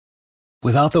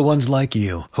Without the ones like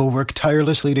you, who work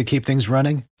tirelessly to keep things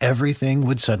running, everything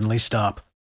would suddenly stop.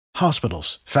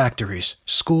 Hospitals, factories,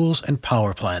 schools, and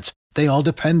power plants, they all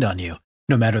depend on you.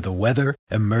 No matter the weather,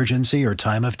 emergency, or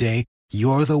time of day,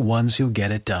 you're the ones who get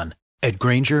it done. At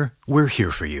Grainger, we're here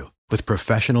for you with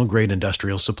professional-grade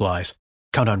industrial supplies.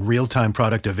 Count on real-time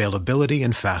product availability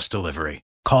and fast delivery.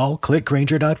 Call,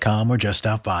 clickgrainger.com, or just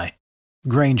stop by.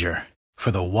 Grainger, for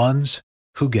the ones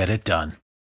who get it done.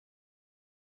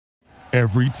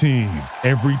 Every team,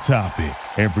 every topic,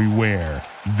 everywhere.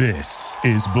 This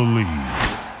is Believe.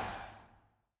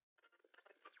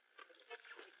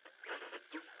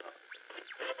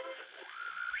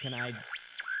 Can I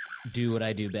do what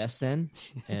I do best then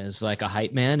as like a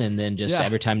hype man, and then just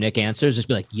every time Nick answers, just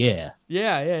be like, yeah.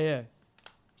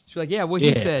 She's like, yeah, what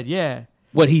he said, yeah.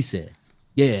 What he said,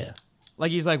 yeah.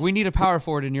 Like he's like, we need a power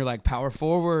forward, and you're like, power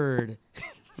forward.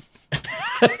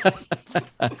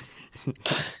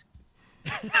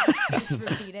 Just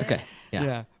repeat it. Okay.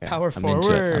 Yeah. Power I'm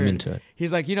forward. I'm into it.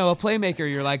 He's like, a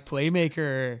playmaker. You're like,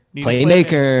 playmaker. Need a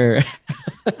Playmaker.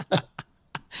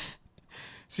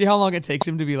 See how long it takes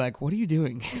him to be like, what are you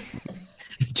doing?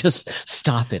 Just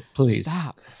stop it, please.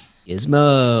 Stop.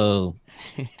 Gizmo.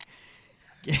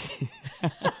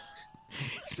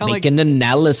 Make an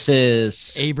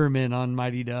analysis. Aberman on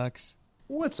Mighty Ducks.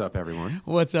 What's up, everyone?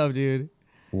 What's up, dude?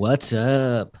 What's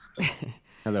up?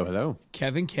 Hello.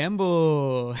 Kevin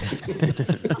Campbell. You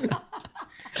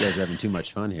guys are having too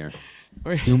much fun here.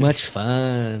 Too much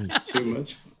fun. Too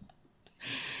much.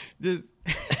 Just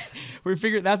we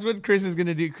figured that's what Chris is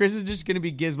gonna do. Chris is just gonna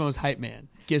be Gizmo's hype man.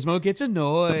 Gizmo gets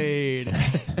annoyed.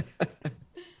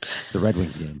 The Red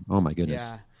Wings game. Oh my goodness.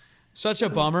 Yeah. Such a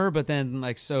bummer, but then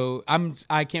I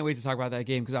can't wait to talk about that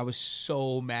game because I was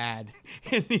so mad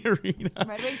in the arena.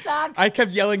 Red Wings suck. I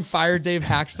kept yelling, "Fire Dave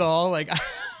Hackstall!" Like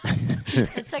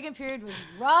The second period was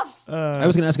rough. I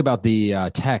was going to ask about the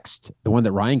text, the one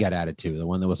that Ryan got added to, the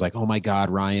one that was like, "Oh my God,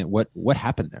 Ryan, what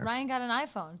happened there?" Ryan got an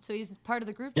iPhone, so he's part of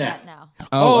the group chat now.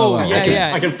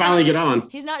 Yeah. I can finally get on.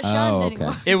 He's not shunned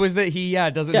anymore. It was that he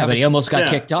doesn't. Yeah, have but he almost got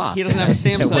kicked off. He doesn't have a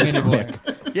Samsung anymore.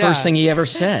 First thing he ever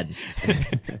said.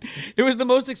 It was the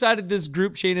most excited this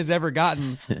group chain has ever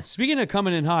gotten. Speaking of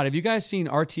coming in hot, have you guys seen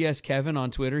RTS Kevin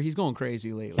on Twitter? He's going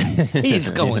crazy lately. He's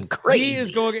going crazy. He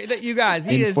is going. You guys,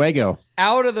 he is fuego.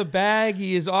 Out of the bag.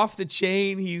 He is off the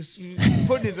chain. He's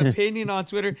putting his opinion on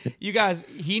Twitter. You guys,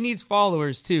 he needs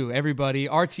followers too. Everybody,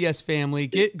 RTS family,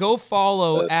 go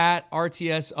follow at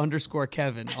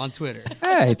RTS_Kevin on Twitter.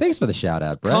 Hey, thanks for the shout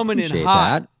out, Brett. Coming Appreciate in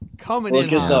hot. that. Coming in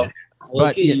hot.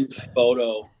 Look But- at your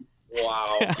photo.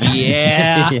 Wow.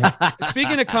 Yeah.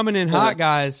 Speaking of coming in hot,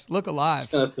 guys, look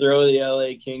alive. Gonna throw the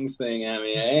LA Kings thing at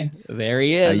me, eh? There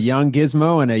he A is. young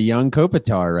Gizmo and a young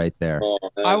Kopitar right there. Oh,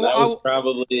 man, that was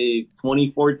probably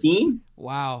 2014.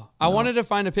 Wow. I wanted to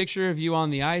find a picture of you on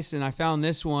the ice, and I found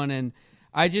this one, and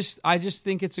I just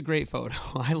think it's a great photo.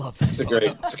 I love this It's a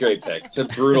photo. great pick. It's a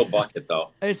brutal bucket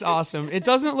though. It's awesome. It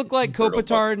doesn't look like Brutal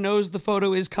Kopitar knows the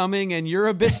photo is coming, and you're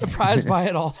a bit surprised by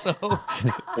it also.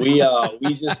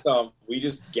 We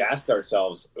just gassed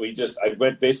ourselves. I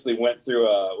went through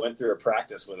a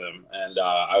practice with him, and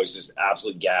I was just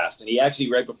absolutely gassed. And he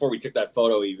actually, right before we took that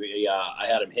photo, I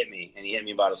had him hit me, and he hit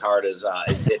me about as hard as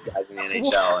he's hit guys in the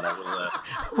NHL, and it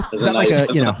was a that nice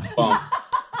like a bump.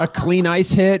 a clean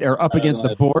ice hit or up against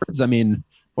the boards? I mean,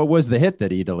 what was the hit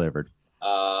that he delivered?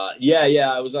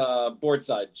 It was a board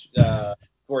side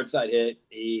hit.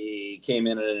 He came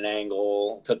in at an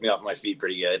angle, took me off my feet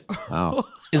pretty good. Oh,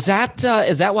 Is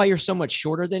that why you're so much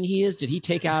shorter than he is? Did he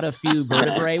take out a few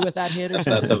vertebrae with that hit or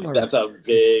something? That's a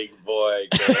big boy.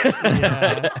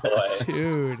 Yeah. Boy.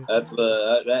 Dude. That's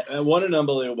what an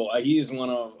unbelievable. He's one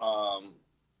of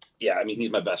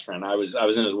he's my best friend. I was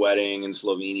in his wedding in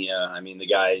Slovenia. I mean, the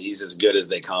guy, he's as good as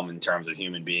they come in terms of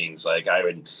human beings. Like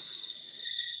I'm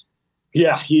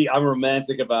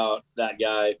romantic about that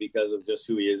guy because of just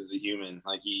who he is as a human.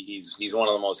 Like he's one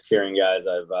of the most caring guys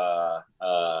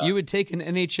I've You would take an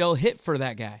NHL hit for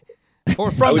that guy.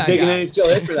 Or from I would that take guy. an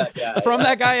NHL hit for that guy. From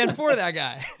that guy and for that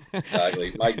guy.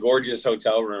 Exactly. My gorgeous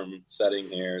hotel room setting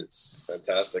here. It's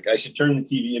fantastic. I should turn the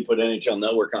TV and put NHL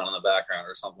Network on in the background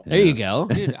or something. There you go.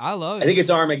 Dude, I love it. I think it's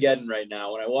Armageddon right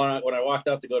now. When I walked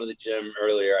out to go to the gym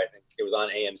earlier, I think it was on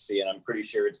AMC, and I'm pretty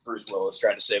sure it's Bruce Willis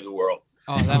trying to save the world.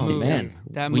 Oh, that movie. Man.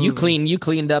 That Well, movie. you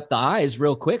cleaned up the eyes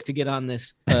real quick to get on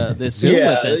this Zoom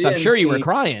with us. I'm sure you were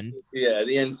crying. Yeah,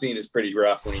 the end scene is pretty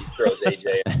rough when he throws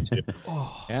AJ into.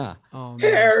 Oh, Yeah. oh man.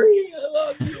 Harry, I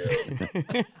love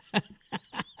you.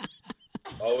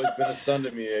 Always been a son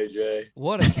to me, AJ.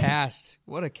 What a cast.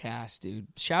 What a cast, dude.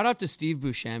 Shout out to Steve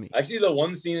Buscemi. Actually, the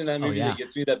one scene in that movie yeah. that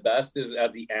gets me the best is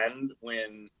at the end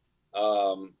when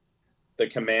the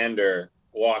commander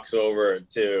walks over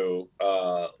to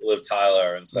Liv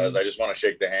Tyler and says, "I just want to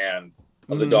shake the hand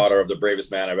of the daughter of the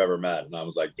bravest man I've ever met." And I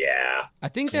was like, yeah. I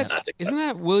think isn't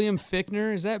that William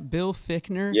Fichtner? Is that Bill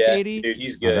Fichtner, yeah, Katie? Dude,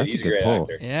 he's good. He's a great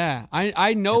actor. Yeah,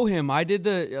 I know him. I did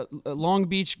the Long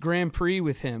Beach Grand Prix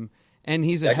with him, and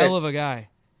he's a hell of a guy.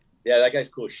 Yeah, that guy's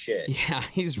cool as shit. Yeah,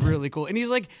 he's really cool. And he's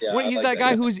like, he's that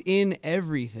guy who's in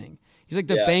everything. He's like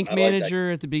the bank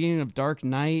manager at the beginning of Dark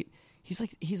Knight. He's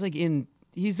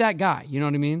that guy. You know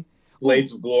what I mean?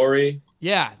 Blades of Glory.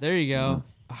 Yeah, there you go.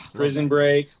 Prison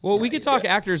Break. Well, we could talk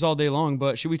actors all day long,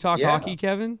 but should we talk hockey,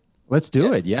 Kevin? Let's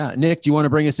do it. Yeah. Nick, do you want to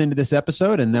bring us into this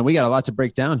episode? And then we got a lot to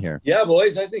break down here. Yeah,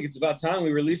 boys. I think it's about time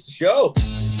we release the show.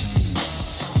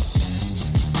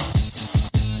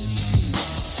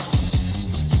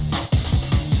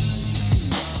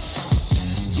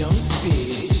 Young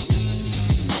fish.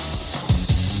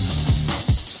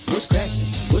 What's cracking?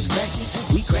 What's cracking?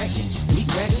 We cracking. We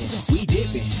cracking. We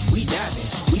dipping. We diving.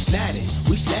 We sliding.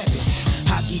 We slapping.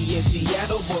 Hockey in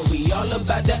Seattle, boy, we all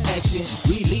about the action.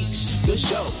 Release the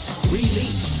show.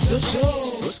 Release the show.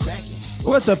 What's cracking?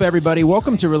 What's up, everybody?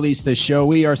 Welcome to Release the Show.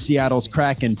 We are Seattle's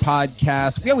Kraken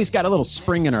podcast. We always got a little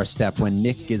spring in our step when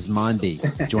Nick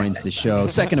Gismondi joins the show.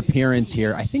 Second appearance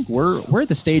here. I think we're at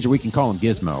the stage where we can call him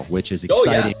Gizmo, which is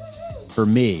exciting for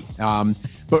me.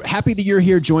 But happy that you're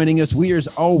here joining us. We are, as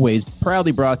always,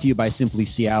 proudly brought to you by Simply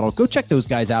Seattle. Go check those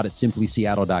guys out at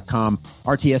simplyseattle.com.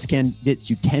 RTS gets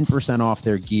you 10% off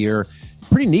their gear.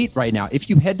 Pretty neat right now. If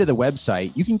you head to the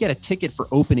website, you can get a ticket for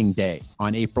opening day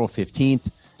on April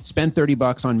 15th. Spend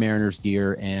 $30 on Mariners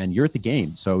gear, and you're at the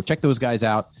game. So check those guys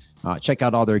out. Check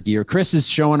out all their gear. Chris is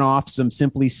showing off some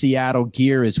Simply Seattle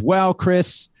gear as well.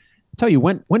 Chris, I tell you,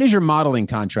 when is your modeling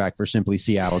contract for Simply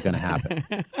Seattle going to happen?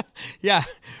 Yeah.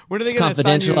 When are they going to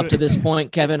confidential up to this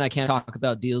point, Kevin. I can't talk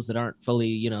about deals that aren't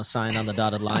fully, signed on the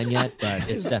dotted line yet, but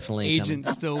it's definitely agent's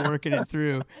coming. Still working it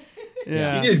through.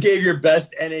 Yeah. You just gave your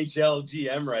best NHL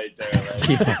GM right there.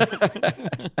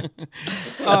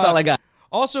 That's all I got.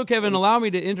 Also, Kevin, allow me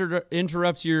to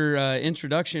interrupt your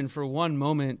introduction for one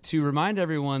moment to remind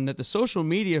everyone that the social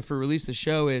media for Release the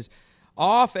Show is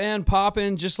off and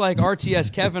popping, just like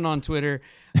RTS Kevin on Twitter.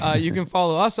 You can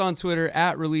follow us on Twitter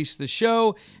at Release the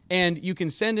Show, and you can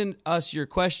send in us your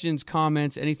questions,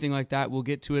 comments, anything like that. We'll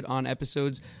get to it on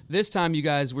episodes. This time, you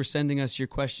guys were sending us your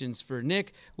questions for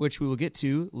Nick, which we will get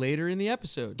to later in the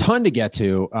episode. Ton to get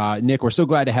to. Nick, we're so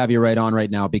glad to have you right on right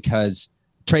now because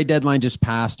trade deadline just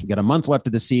passed. We got a month left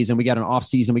of the season. We got an off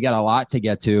season. We got a lot to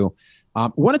get to. I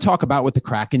want to talk about what the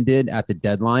Kraken did at the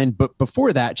deadline. But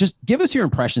before that, just give us your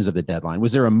impressions of the deadline.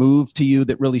 Was there a move to you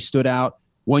that really stood out?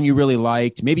 One you really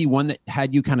liked? Maybe one that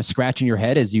had you kind of scratching your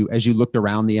head as you looked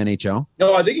around the NHL?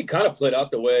 No, I think it kind of played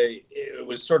out the way it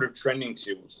was sort of trending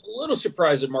to. I was a little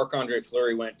surprised that Marc-Andre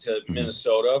Fleury went to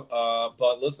Minnesota.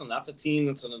 But listen, that's a team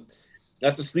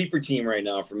that's a sleeper team right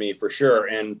now for me, for sure.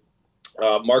 And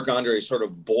Marc-Andre sort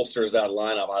of bolsters that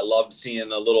lineup. I loved seeing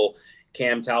the little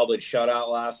Cam Talbot shutout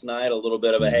last night, a little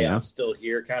bit of a, hey, I'm still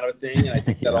here kind of thing. And I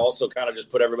think that also kind of just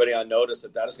put everybody on notice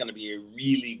that is going to be a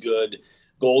really good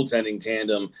goaltending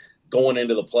tandem going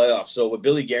into the playoffs. So what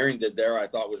Billy Guerin did there, I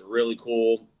thought was really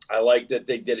cool. I liked that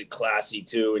they did it classy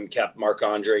too and kept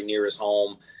Marc-Andre near his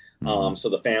home. So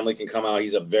the family can come out.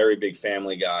 He's a very big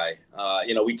family guy.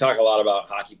 We talk a lot about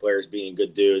hockey players being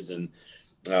good dudes, and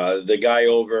the guy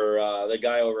over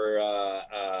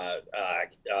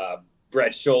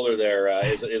Brett's shoulder there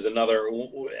is another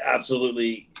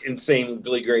absolutely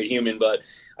insanely great human. But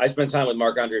I spent time with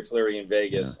Marc-Andre Fleury in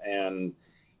Vegas, and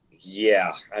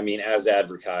yeah, I mean, as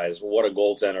advertised, what a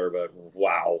goaltender, but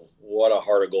wow, what a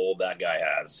heart of gold that guy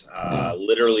has.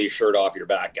 Literally a shirt off your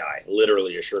back guy.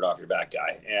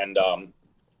 And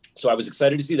so I was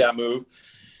excited to see that move.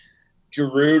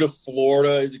 Giroux to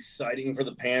Florida is exciting for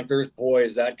the Panthers. Boy,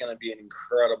 is that going to be an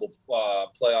incredible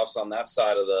playoffs on that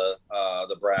side of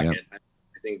the bracket. Yep.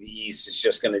 I think the East is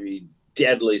just going to be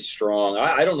deadly strong.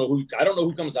 I don't know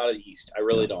who comes out of the East. I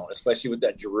really don't, especially with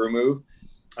that Giroux move.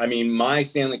 I mean, my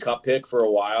Stanley Cup pick for a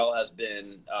while has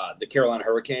been the Carolina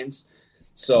Hurricanes.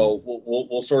 So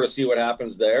we'll sort of see what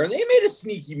happens there. And they made a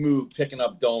sneaky move picking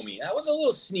up Domi. That was a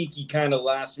little sneaky kind of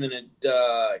last minute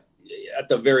at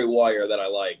the very wire that I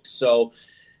liked. So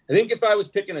I think if I was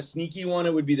picking a sneaky one,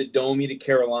 it would be the Domi to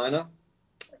Carolina.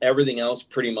 Everything else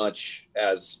pretty much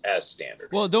as standard.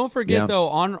 Well, don't forget, though,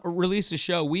 on Release the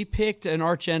Show, we picked an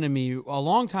arch enemy a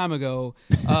long time ago,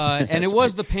 and it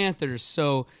was the Panthers.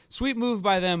 So sweet move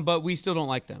by them, but we still don't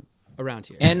like them around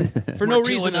here. And for no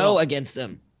reason 2-0 against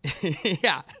them.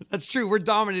 Yeah, that's true. We're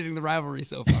dominating the rivalry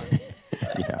so far.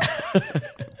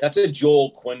 That's a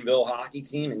Joel Quenneville hockey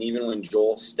team. And even when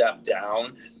Joel stepped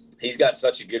down, he's got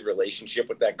such a good relationship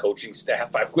with that coaching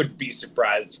staff. I wouldn't be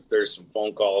surprised if there's some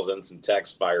phone calls and some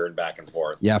texts firing back and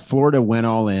forth. Yeah, Florida went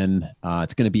all in.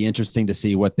 It's going to be interesting to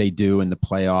see what they do in the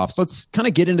playoffs. Let's kind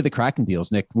of get into the Kraken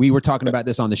deals, Nick. We were talking about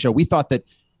this on the show. We thought that,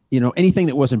 anything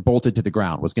that wasn't bolted to the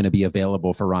ground was going to be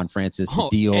available for Ron Francis to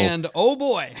deal. And oh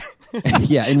boy.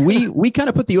 Yeah, and we kind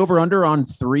of put the over-under on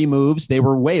 3 moves. They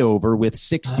were way over with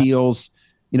 6 deals.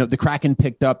 The Kraken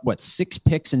picked up, 6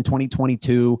 picks in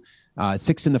 2022.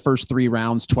 6 in the first 3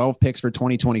 rounds, 12 picks for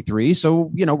 2023.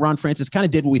 So, Ron Francis kind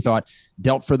of did what we thought,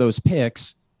 dealt for those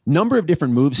picks. Number of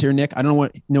different moves here, Nick. I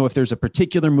don't know if there's a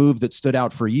particular move that stood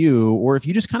out for you, or if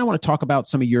you just kind of want to talk about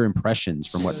some of your impressions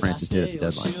from what Francis did at the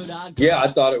deadline. Yeah,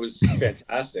 I thought it was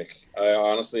fantastic.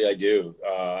 I do.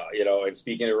 And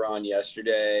speaking to Ron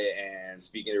yesterday and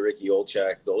speaking to Ricky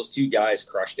Olczyk, those 2 guys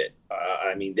crushed it.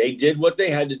 They did what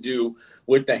they had to do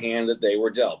with the hand that they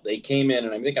were dealt. They came in,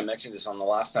 and I think I mentioned this on the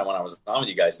last time when I was on with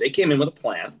you guys. They came in with a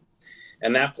plan,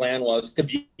 and that plan was to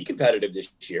be competitive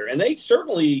this year. And they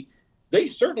certainly,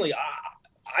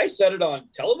 I said it on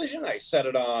television. I said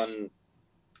it on,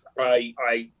 I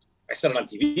said it on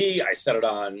TV. I said it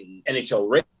on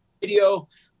NHL radio.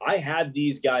 I had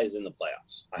these guys in the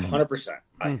playoffs. 100%.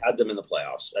 I had them in the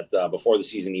playoffs before the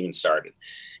season even started,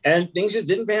 and things just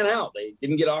didn't pan out. They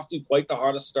didn't get off to quite the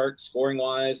hottest start scoring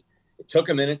wise. It took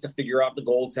a minute to figure out the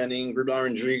goaltending. Grubauer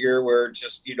and Drieger were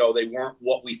just, they weren't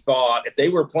what we thought. If they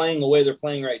were playing the way they're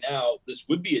playing right now, this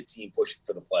would be a team pushing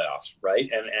for the playoffs, right?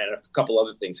 And a couple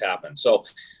other things happened. So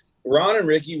Ron and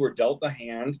Ricky were dealt the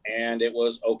hand, and it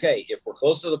was, okay, if we're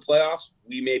close to the playoffs,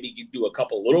 we maybe do a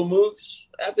couple little moves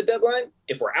at the deadline.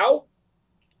 If we're out,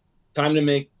 time to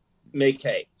make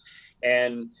hay.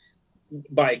 And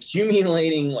by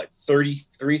accumulating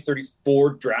 33,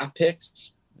 34 draft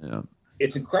picks,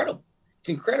 it's incredible. It's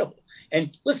incredible.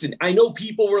 And listen, I know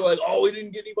people were like, oh, we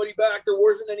didn't get anybody back. There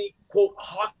wasn't any, quote,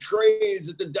 hot trades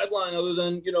at the deadline other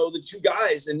than, the 2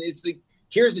 guys. And it's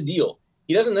here's the deal.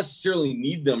 He doesn't necessarily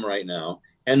need them right now.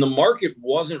 And the market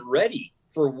wasn't ready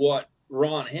for what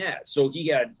Ron had. So he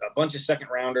had a bunch of 2nd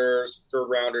rounders, 3rd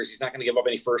rounders. He's not going to give up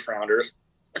any 1st rounders.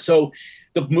 So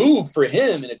the move for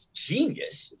him, and it's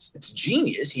genius. It's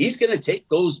genius. He's going to take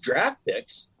those draft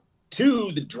picks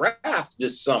to the draft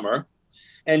this summer.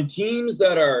 And teams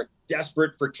that are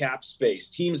desperate for cap space,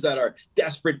 teams that are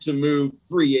desperate to move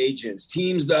free agents,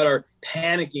 teams that are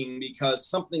panicking because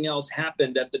something else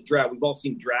happened at the draft. We've all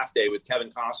seen Draft Day with Kevin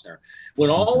Costner.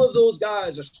 When all of those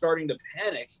guys are starting to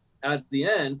panic at the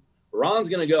end, Ron's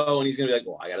going to go and he's going to be like,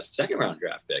 well, I got a 2nd round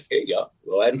draft pick. Here you go.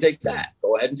 Go ahead and take that.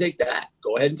 Go ahead and take that.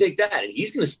 Go ahead and take that. And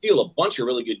he's going to steal a bunch of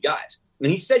really good guys.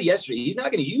 And he said yesterday, he's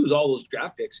not going to use all those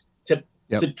draft picks to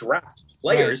draft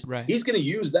players. Right. He's going to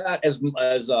use that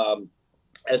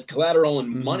as collateral and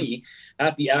money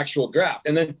at the actual draft.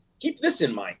 And then keep this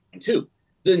in mind too.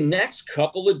 The next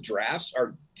couple of drafts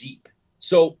are deep.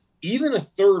 So even a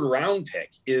 3rd round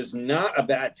pick is not a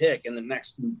bad pick in the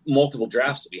next multiple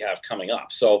drafts that we have coming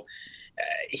up. So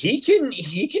he can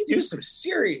do some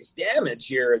serious damage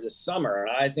here this summer.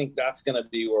 And I think that's going to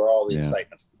be where all the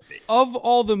excitement's going to be. Of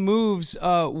all the moves,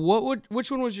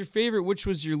 which one was your favorite? Which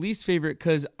was your least favorite?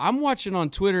 Because I'm watching on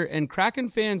Twitter and Kraken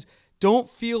fans don't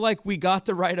feel like we got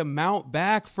the right amount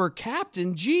back for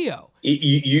Captain Gio.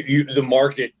 The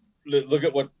market, look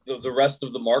at what the rest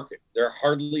of the market. There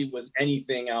hardly was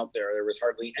anything out there. There was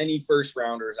hardly any 1st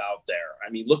rounders out there.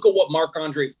 Look at what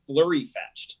Marc-Andre Fleury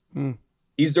fetched.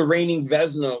 He's the reigning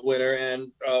Vezina winner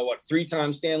and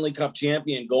 3-time Stanley Cup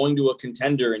champion going to a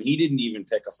contender, and he didn't even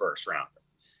pick a 1st rounder.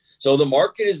 So the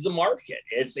market is the market.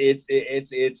 It's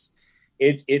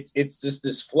just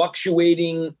this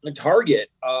fluctuating target.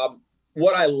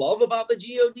 What I love about the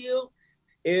Gio deal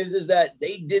is that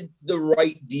they did the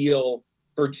right deal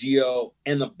for Gio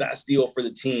and the best deal for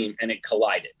the team, and it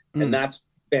collided. And that's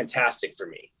fantastic for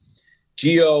me.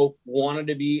 Gio wanted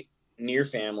to be near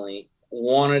family,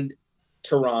 wanted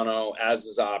Toronto as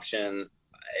his option.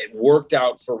 It worked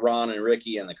out for Ron and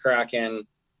Ricky and the Kraken.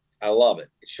 I love it.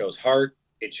 It shows heart.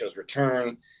 It shows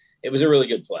return. It was a really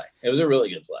good play.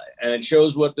 And it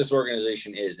shows what this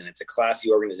organization is, and it's a classy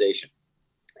organization.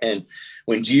 And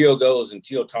when Gio goes and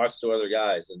Gio talks to other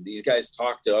guys, and these guys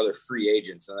talk to other free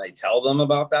agents, and they tell them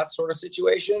about that sort of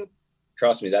situation,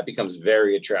 trust me, that becomes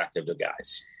very attractive to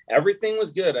guys. Everything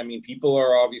was good. People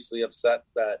are obviously upset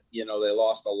that, they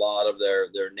lost a lot of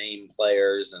their name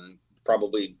players and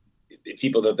probably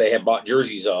people that they had bought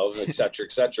jerseys of, et cetera,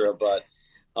 et cetera. But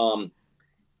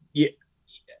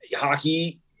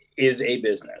hockey is a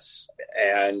business,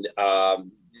 and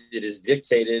it is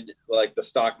dictated like the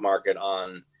stock market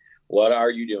on What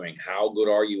are you doing? How good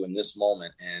are you in this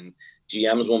moment? And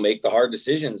GMs will make the hard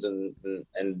decisions, and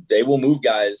they will move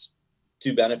guys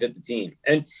to benefit the team.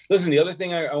 And listen, the other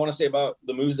thing I want to say about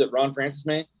the moves that Ron Francis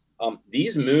made,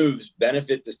 these moves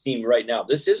benefit this team right now.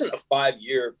 This isn't a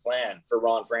 5-year plan for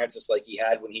Ron Francis like he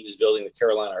had when he was building the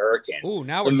Carolina Hurricanes. Ooh,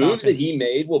 now the moves that he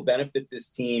made will benefit this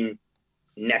team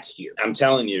next year. I'm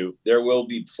telling you, there will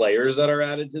be players that are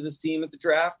added to this team at the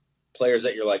draft, players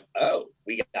that you're like, oh,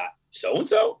 we got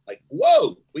so-and-so? Like,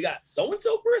 whoa, we got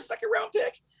so-and-so for a second-round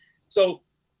pick? So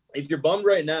if you're bummed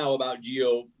right now about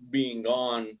Gio being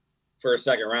gone for a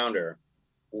second-rounder,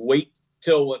 wait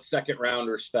till what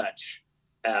second-rounders fetch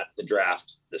at the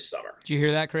draft this summer. Did you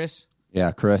hear that, Chris?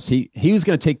 Yeah, Chris. He was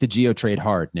going to take the Gio trade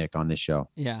hard, Nick, on this show.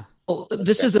 Yeah. Well,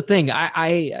 this is the thing.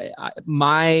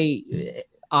 My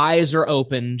eyes are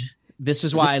opened. This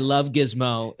is why I love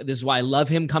Gizmo. This is why I love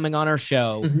him coming on our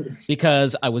show,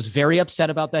 because I was very upset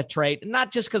about that trade,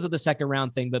 not just because of the second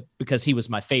round thing, but because he was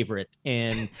my favorite.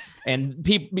 And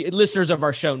listeners of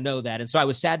our show know that. And so I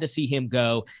was sad to see him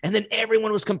go. And then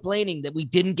everyone was complaining that we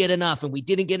didn't get enough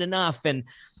and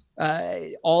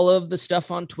all of the stuff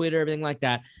on Twitter, everything like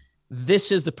that.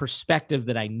 This is the perspective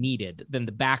that I needed, then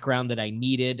the background that I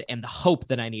needed, and the hope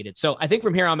that I needed. So I think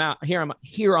from here on out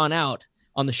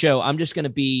on the show, I'm just going to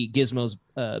be Gizmo's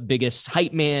biggest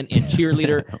hype man and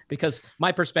cheerleader because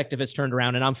my perspective has turned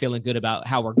around and I'm feeling good about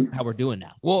how we're doing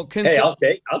now. Well, I'll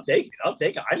take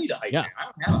it. I need a hype man. I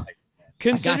don't have a hype man.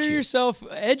 Consider yourself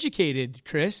educated,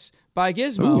 Chris, by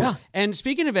Gizmo. Ooh, yeah. And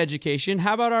speaking of education,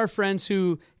 how about our friends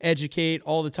who educate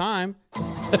all the time?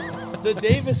 The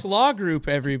Davis Law Group,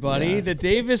 everybody. Yeah. The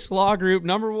Davis Law Group,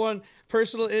 #1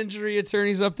 personal injury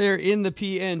attorneys up there in the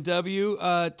PNW.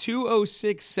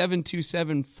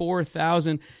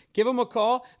 206-727-4000. Give them a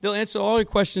call. They'll answer all your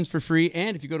questions for free.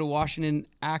 And if you go to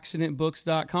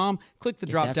WashingtonAccidentBooks.com, click the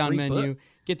drop-down menu,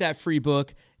 get that free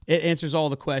book. It answers all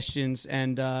the questions,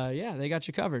 and they got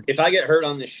you covered. If I get hurt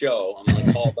on this show, I'm going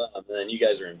to call them, and then you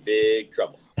guys are in big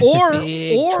trouble.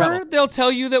 Or they'll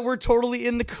tell you that we're totally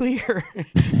in the clear.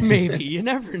 Maybe. You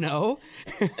never know.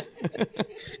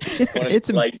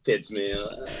 It's light hits me.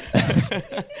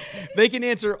 They can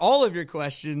answer all of your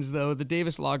questions, though. The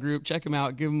Davis Law Group, check them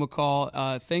out. Give them a call.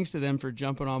 Thanks to them for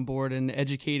jumping on board and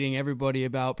educating everybody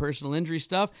about personal injury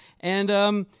stuff.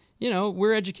 And,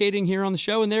 we're educating here on the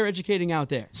show, and they're educating out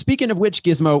there. Speaking of which,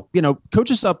 Gizmo, coach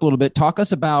us up a little bit. Talk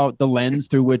us about the lens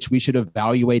through which we should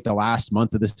evaluate the last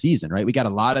month of the season, right? We got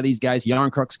a lot of these guys.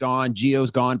 Yarncrook's gone,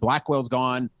 Gio's gone, Blackwell's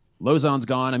gone, Lozon's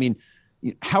gone. I mean,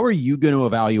 how are you going to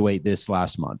evaluate this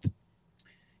last month?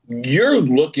 You're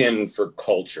looking for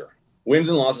culture. Wins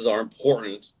and losses are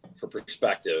important for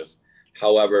perspective.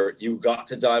 However, you've got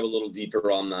to dive a little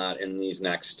deeper on that in these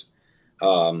next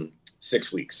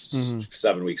 6 weeks,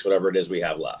 7 weeks, whatever it is we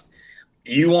have left.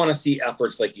 You want to see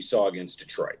efforts like you saw against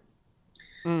Detroit.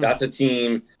 That's a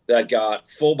team that got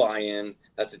full buy-in.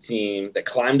 That's a team that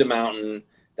climbed a mountain.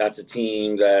 That's a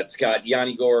team that's got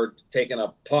Yanni Gourde taking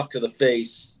a puck to the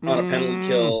face on a penalty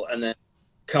kill and then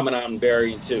coming out and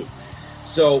burying two.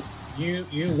 So you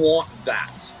want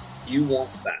that. You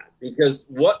want that. Because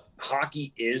what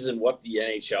hockey is and what the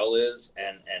NHL is,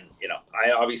 and I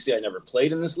never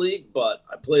played in this league, but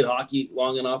I played hockey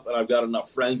long enough, and I've got enough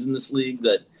friends in this league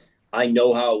that I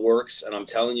know how it works. And I'm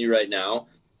telling you right now,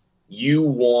 you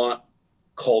want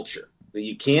culture. But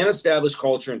you can't establish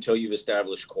culture until you've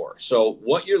established core. So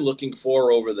what you're looking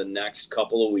for over the next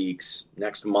couple of weeks,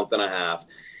 next month and a half,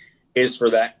 is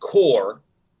for that core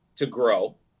to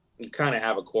grow. You kind of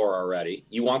have a core already.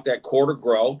 You want that core to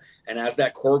grow. And as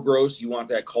that core grows, you want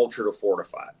that culture to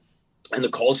fortify. And the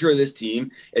culture of this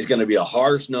team is going to be a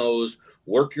hard nose,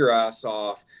 work your ass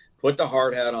off, put the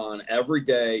hard hat on every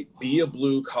day, be a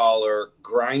blue collar,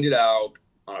 grind it out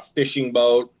on a fishing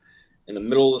boat in the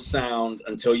middle of the sound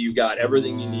until you've got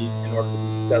everything you need in order to be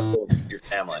successful with your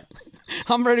family.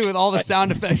 I'm ready with all the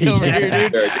sound effects over here,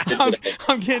 dude.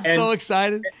 I'm getting so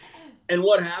excited. And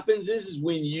what happens is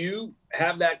when you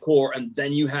have that core and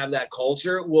then you have that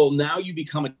culture, well, now you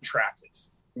become attractive,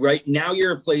 right? Now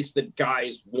you're a place that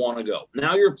guys want to go.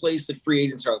 Now you're a place that free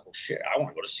agents are like, well, shit, I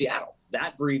want to go to Seattle.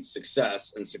 That breeds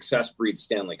success, and success breeds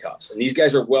Stanley Cups. And these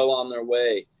guys are well on their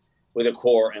way with a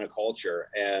core and a culture.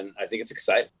 And I think it's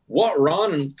exciting. What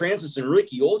Ron and Francis and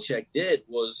Ricky Olczyk did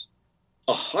was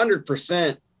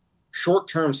 100%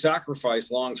 short-term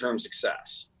sacrifice, long-term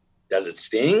success. Does it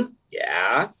sting?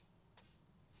 Yeah.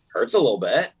 Hurts a little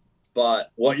bit.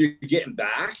 But what you're getting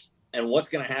back and what's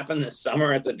going to happen this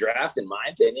summer at the draft, in my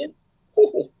opinion,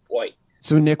 oh boy.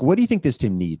 So, Nick, what do you think this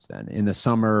team needs then in the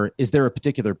summer? Is there a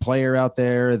particular player out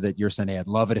there that you're saying, hey, I'd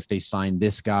love it if they signed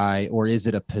this guy? Or is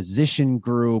it a position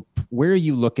group? Where are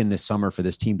you looking this summer for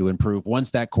this team to improve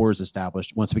once that core is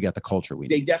established, once we got the culture we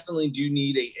need? They definitely do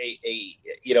need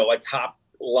a top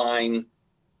line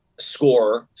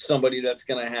scorer, somebody that's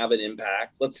going to have an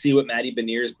impact. Let's see what Matty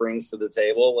Beniers brings to the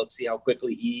table. Let's see how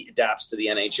quickly he adapts to the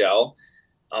NHL.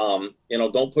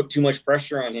 Don't put too much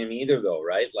pressure on him either, though,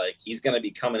 right? Like, he's going to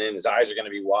be coming in. His eyes are going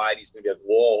to be wide. He's going to be like,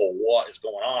 whoa, what is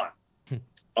going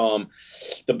on?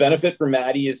 The benefit for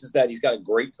Matty is that he's got a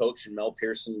great coach in Mel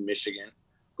Pearson in Michigan,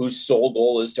 whose sole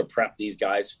goal is to prep these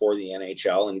guys for the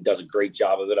NHL. And he does a great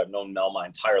job of it. I've known Mel my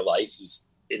entire life. He's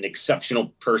an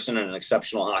exceptional person and an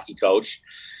exceptional hockey coach.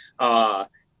 But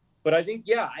I think,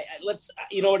 you know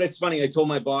what? It's funny. I told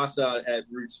my boss at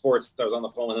Root Sports, I was on the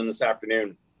phone with him this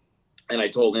afternoon. And I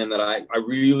told him that I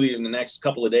really, in the next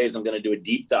couple of days, I'm going to do a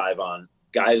deep dive on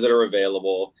guys that are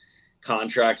available,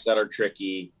 contracts that are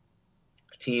tricky,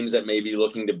 teams that may be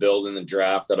looking to build in the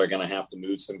draft that are going to have to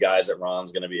move some guys that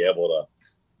Ron's going to be able to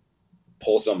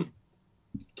pull some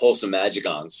magic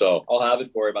on. So I'll have it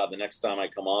for you about the next time I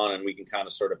come on, and we can kind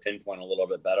of sort of pinpoint a little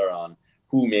bit better on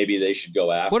who maybe they should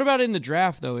go after. What about in the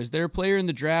draft, though? Is there a player in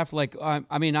the draft? Like, I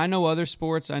know other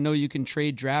sports. I know you can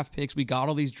trade draft picks. We got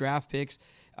all these draft picks.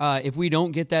 If we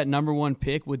don't get that number one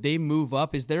pick, would they move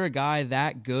up? Is there a guy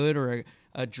that good or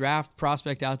a draft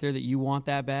prospect out there that you want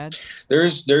that bad?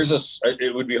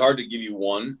 It would be hard to give you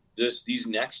one. These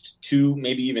next two,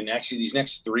 maybe even actually these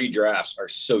next three drafts are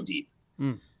so deep.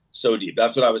 So deep.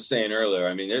 That's what I was saying earlier.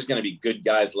 I mean, there's going to be good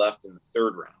guys left in the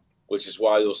third round, which is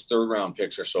why those third round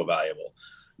picks are so valuable.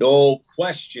 No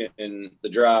question, the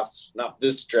draft, not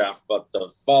this draft, but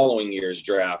the following year's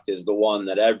draft is the one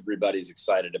that everybody's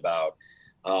excited about.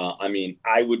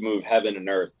 I would move heaven and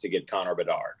earth to get Connor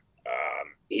Bedard.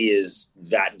 He is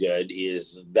that good. He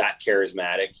is that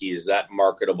charismatic. He is that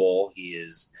marketable.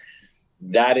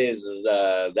 That is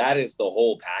the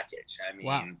whole package. I mean,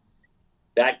 wow.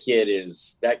 That kid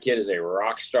is a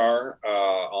rock star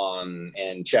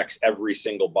and checks every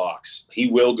single box.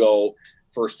 He will go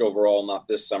first overall, not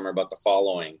this summer, but the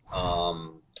following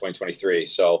 2023.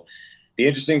 So be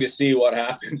interesting to see what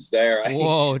happens there.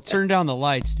 Whoa, turn down the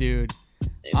lights, dude.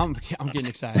 I'm getting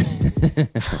excited.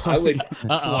 I would.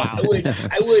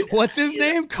 What's his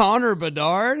name? Connor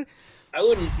Bedard. I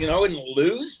wouldn't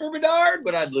lose for Bedard,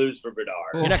 but I'd lose for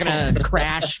Bedard. You're not gonna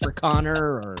crash for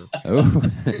Connor, or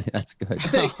that's good.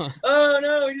 Oh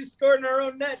no, we just scored in our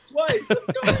own net twice.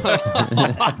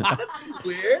 That's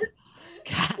weird.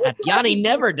 God, Yanni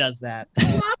never does that.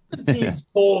 Lots of teams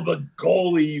pull the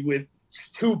goalie with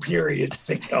 2 periods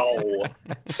to go.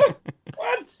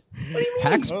 What? What do you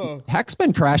mean? Hack's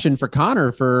been crashing for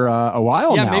Connor for a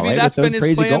while now. Yeah, maybe that's been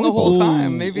his plan the whole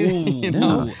time. Maybe,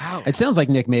 It sounds like,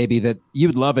 Nick, maybe that you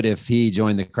would love it if he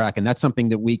joined the Kraken. That's something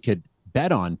that we could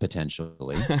bet on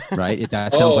potentially, right?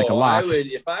 That sounds like a lock.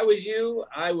 If I was you,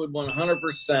 I would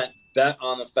 100% bet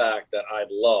on the fact that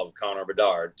I'd love Connor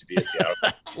Bedard to be a Seattle.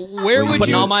 Where would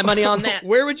putting all my money on that?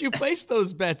 Where would you place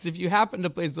those bets if you happen to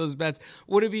place those bets?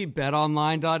 Would it be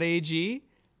betonline.ag?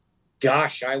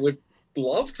 Gosh, I would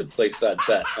love to place that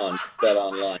bet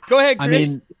online. Go ahead,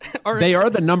 Chris. I mean, they are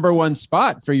the number one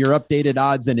spot for your updated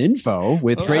odds and info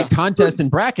with great contest and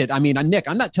bracket. I mean, Nick,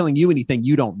 I'm not telling you anything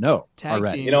you don't know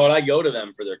already. You know what? I go to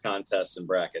them for their contests and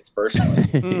brackets personally.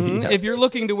 Mm-hmm. If you're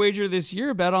looking to wager this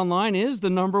year, BetOnline is the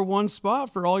number one spot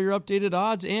for all your updated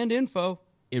odds and info.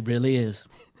 It really is.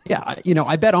 Yeah,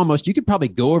 I bet almost you could probably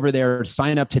go over there,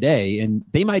 sign up today, and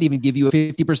they might even give you a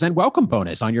 50% welcome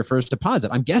bonus on your first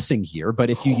deposit. I'm guessing here, but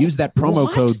if you use that promo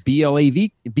code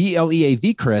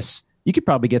BLEAV, Chris, you could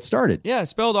probably get started. Yeah,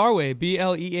 spelled our way,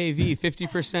 BLEAV,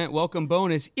 50% welcome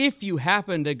bonus if you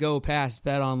happen to go past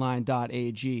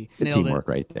betonline.ag. Good teamwork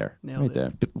right there. Nailed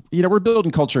it. There. We're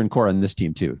building culture and core on this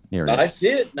team too. I see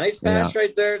it. Nice pass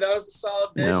right there. That was a solid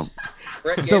dish.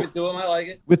 Brett gave it to him. I like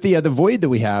it. With the void that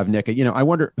we have, Nick, I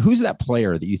wonder who's that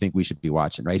player that you think we should be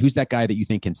watching, right? Who's that guy that you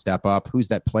think can step up? Who's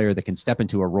that player that can step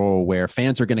into a role where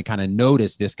fans are going to kind of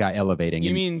notice this guy elevating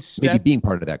maybe being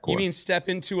part of that core? You mean step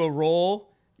into a role?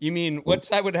 You mean what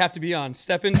side would it have to be on?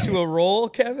 Step into a role,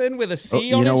 Kevin, with a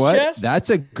C on his chest?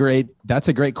 That's a great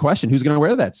question. Who's going to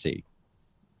wear that C?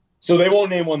 So they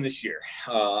won't name one this year.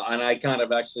 And I kind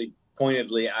of actually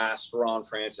pointedly asked Ron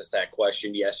Francis that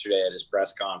question yesterday at his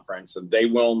press conference, and they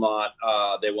will not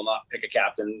pick a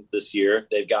captain this year.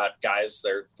 They've got guys,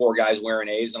 there are 4 guys wearing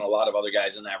A's and a lot of other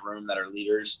guys in that room that are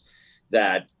leaders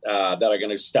that are going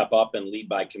to step up and lead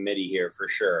by committee here for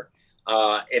sure.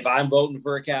 If I'm voting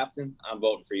for a captain, I'm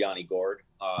voting for Yanni Gourde.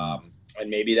 And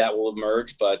maybe that will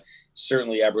emerge, but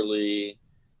certainly Eberle,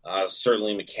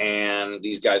 certainly McCann.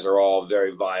 These guys are all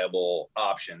very viable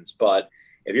options. But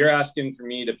if you're asking for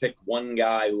me to pick one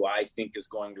guy who I think is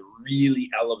going to really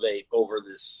elevate over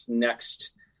this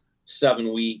next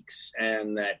 7 weeks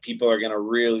and that people are going to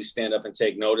really stand up and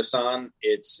take notice on,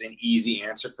 it's an easy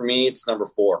answer for me. It's number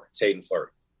 4. It's Hayden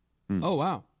Fleury. Oh,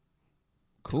 wow.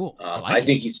 Cool. I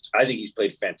think he's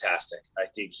played fantastic. I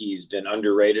think he's been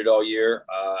underrated all year.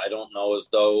 I don't know as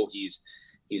though he's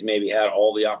maybe had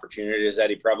all the opportunities that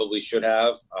he probably should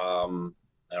have. I'm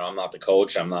not the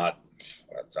coach. I'm the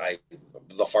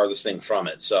farthest thing from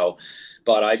it. So,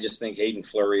 but I just think Hayden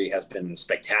Fleury has been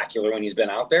spectacular when he's been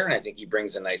out there, and I think he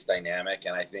brings a nice dynamic.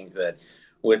 And I think that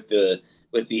with the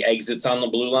exits on the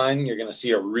blue line, you're going to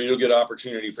see a real good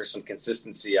opportunity for some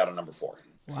consistency out of number 4.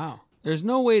 Wow. There's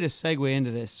no way to segue into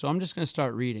this, so I'm just going to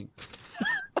start reading.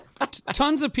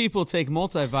 Tons of people take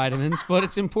multivitamins, but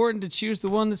it's important to choose the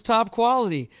one that's top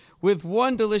quality. With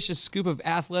one delicious scoop of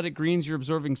Athletic Greens, you're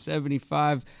absorbing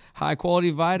 75 high-quality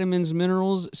vitamins,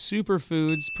 minerals,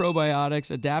 superfoods,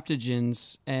 probiotics,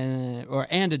 adaptogens, and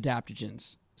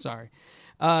adaptogens.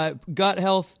 Gut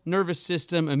health, nervous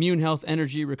system, immune health,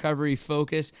 energy, recovery,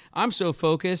 focus. I'm so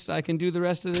focused, I can do the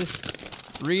rest of this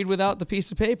read without the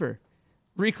piece of paper.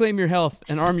 Reclaim your health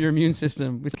and arm your immune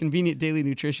system with convenient daily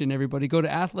nutrition, everybody. Go to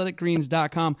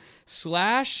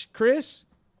athleticgreens.com/Chris?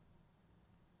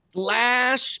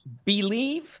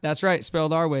 /Believe. That's right,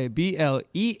 spelled our way,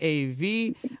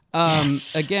 BLEAV.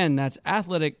 Yes. Again, that's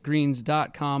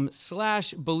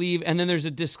athleticgreens.com/believe. And then there's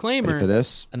a disclaimer. Ready for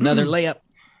this? Another layup.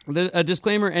 A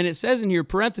disclaimer, and it says in here,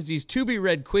 parentheses, to be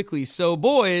read quickly. So,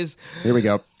 boys, here we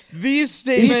go. These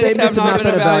statements have not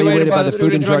been evaluated by the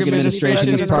Food and Drug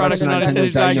Administration. These products are not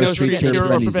intended to diagnose, treat, cure,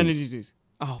 or prevent any disease.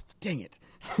 Oh, dang it.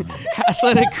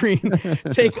 Athletic Green,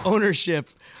 take ownership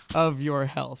of your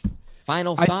health.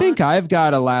 Final thoughts? I think I've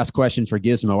got a last question for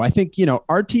Gizmo. I think,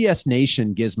 RTS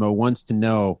Nation Gizmo wants to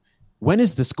know, when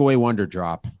is the Skoy Wonder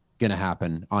drop going to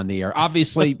happen on the air?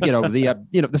 Obviously, the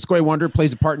Skoy Wonder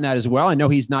plays a part in that as well. I know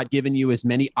he's not given you as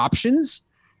many options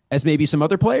as maybe some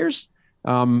other players.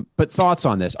 But thoughts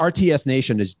on this? RTS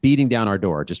Nation is beating down our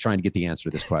door, just trying to get the answer to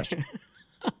this question.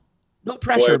 No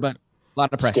pressure, but a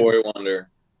lot of pressure. Skoy Wonder.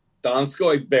 Don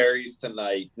Skoy buries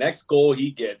tonight. Next goal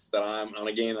he gets that I'm on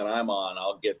a game that I'm on,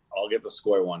 I'll get the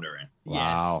Skoy Wonder in.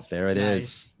 Wow, Yes. there it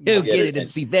is. He'll get it and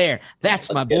see there.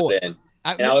 That's my boy.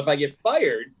 Now, if I get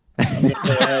fired, I'm going to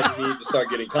go ahead and need to start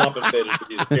getting compensated for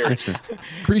these appearances.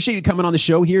 Appreciate you coming on the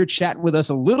show here, chatting with us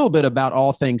a little bit about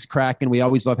all things Kraken. We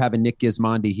always love having Nick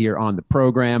Gismondi here on the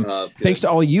program. Thanks to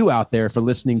all you out there for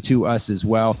listening to us as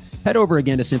well. Head over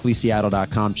again to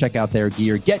simplyseattle.com. Check out their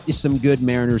gear. Get you some good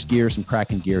Mariners gear, some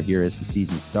Kraken gear here as the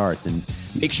season starts. And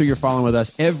make sure you're following with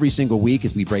us every single week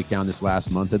as we break down this last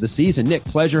month of the season. Nick,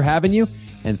 pleasure having you.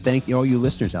 And thank you all you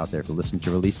listeners out there for listening to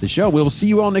Release the Show. We'll see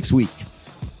you all next week.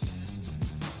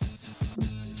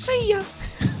 See ya.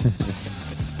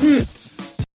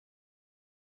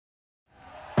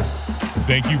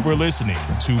 Thank you for listening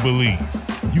to Believe.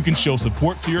 You can show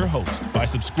support to your host by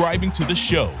subscribing to the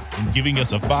show and giving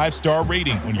us a 5-star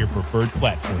rating on your preferred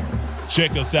platform.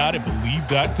 Check us out at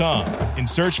Believe.com and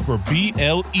search for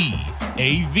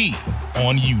BLEAV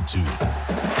on YouTube.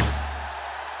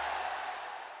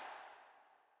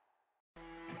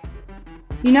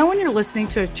 You know when you're listening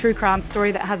to a true crime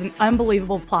story that has an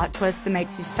unbelievable plot twist that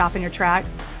makes you stop in your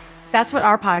tracks? That's what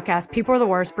our podcast, People Are the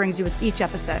Worst, brings you with each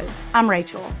episode. I'm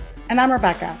Rachel. And I'm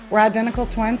Rebecca. We're identical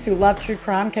twins who love true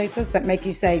crime cases that make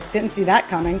you say, didn't see that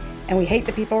coming, and we hate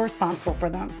the people responsible for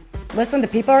them. Listen to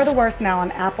People Are the Worst now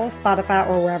on Apple, Spotify,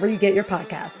 or wherever you get your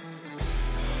podcasts.